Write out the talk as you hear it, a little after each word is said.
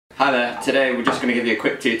Hi there, today we're just going to give you a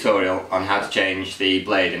quick tutorial on how to change the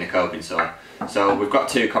blade in a coping saw. So we've got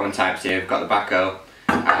two common types here, we've got the Bahco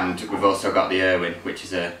and we've also got the Irwin, which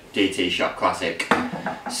is a DT Shop Classic.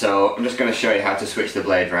 So I'm just going to show you how to switch the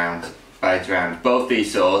blades around. Both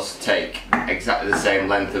these saws take exactly the same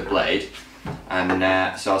length of blade,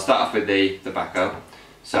 and so I'll start off with the Bahco.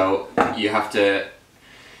 So you have to,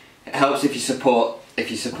 it helps if you support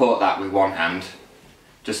that with one hand,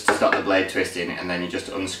 just to stop the blade twisting, and then you just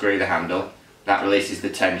unscrew the handle. That releases the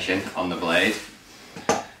tension on the blade,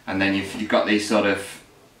 and then you've got these sort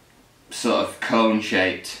of cone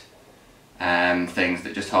shaped things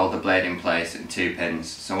that just hold the blade in place, and two pins.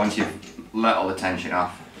 So once you've let all the tension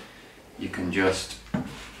off, you can just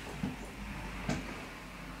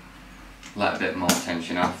let a bit more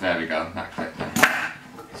tension off. There we go, that clipped there.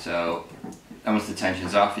 So once the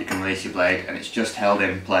tension's off, you can release your blade, and it's just held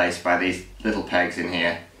in place by these little pegs in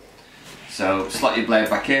here. So slot your blade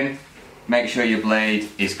back in, make sure your blade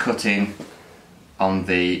is cutting on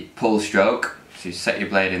the pull stroke, so you set your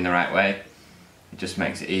blade in the right way. It just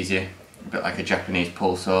makes it easier, a bit like a Japanese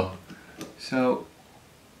pull saw. So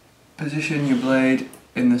position your blade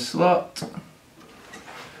in the slot,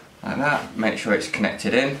 like that, make sure it's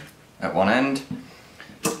connected in at one end.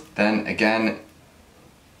 Then again,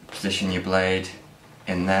 position your blade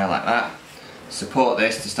in there like that. Support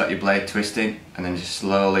this to stop your blade twisting, and then just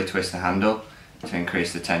slowly twist the handle to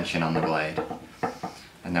increase the tension on the blade.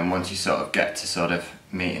 And then once you sort of get to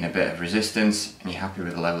meeting a bit of resistance and you're happy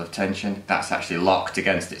with the level of tension, that's actually locked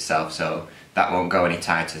against itself, so that won't go any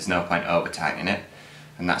tighter. There's no point over tightening it.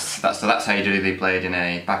 And that's how you do the blade in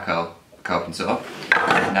a Bahco coping saw.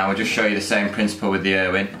 Now we'll just show you the same principle with the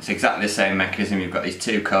Irwin. It's exactly the same mechanism. You've got these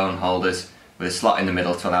two cone holders with a slot in the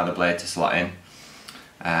middle to allow the blade to slot in.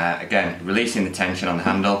 Again, releasing the tension on the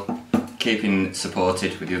handle, keeping it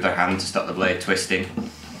supported with the other hand to stop the blade twisting.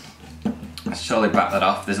 Let's slowly back that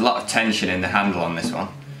off. There's a lot of tension in the handle on this one.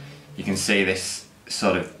 You can see this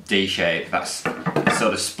sort of D shape that's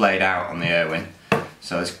sort of splayed out on the Irwin.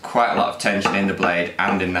 So there's quite a lot of tension in the blade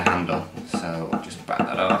and in the handle. So we'll just back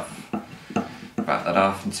that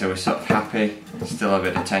off until we're sort of happy. Still a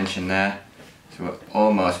bit of tension there. So it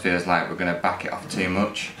almost feels like we're going to back it off too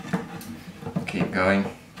much. Keep going.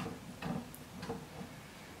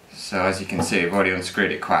 So as you can see, we've already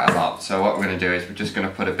unscrewed it quite a lot. So what we're going to do is we're just going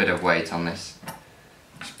to put a bit of weight on this.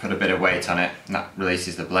 Just put a bit of weight on it, and that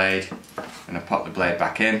releases the blade. I'm going to pop the blade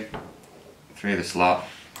back in through the slot,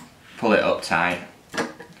 pull it up tight.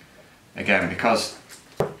 Again, because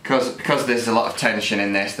there's a lot of tension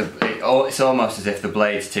in this, it's almost as if the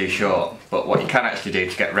blade's too short. But what you can actually do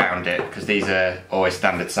to get round it, because these are always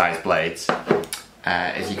standard size blades,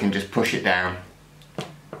 is you can just push it down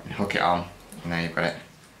and hook it on, and there you've got it.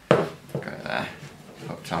 Got it there,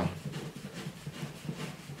 hooked on.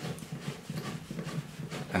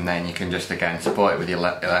 And then you can just again support it with your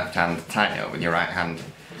left hand, tighten it up with your right hand,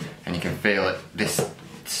 and you can feel that this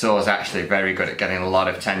saw is actually very good at getting a lot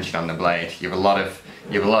of tension on the blade. You have a lot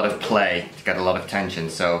of play to get a lot of tension,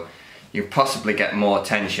 so you possibly get more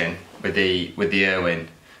tension with the Irwin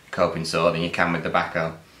coping saw than you can with the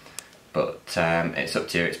Bahco. But it's up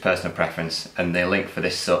to you, it's personal preference, and the link for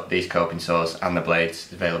these coping saws and the blades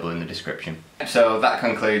is available in the description. So that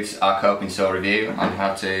concludes our coping saw review on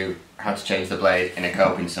how to change the blade in a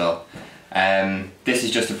coping saw. This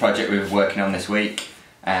is just a project we've been working on this week.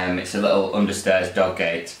 It's a little understairs dog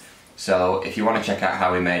gate, so if you want to check out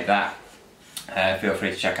how we made that, feel free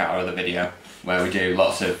to check out our other video where we do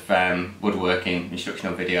lots of woodworking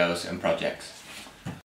instructional videos and projects.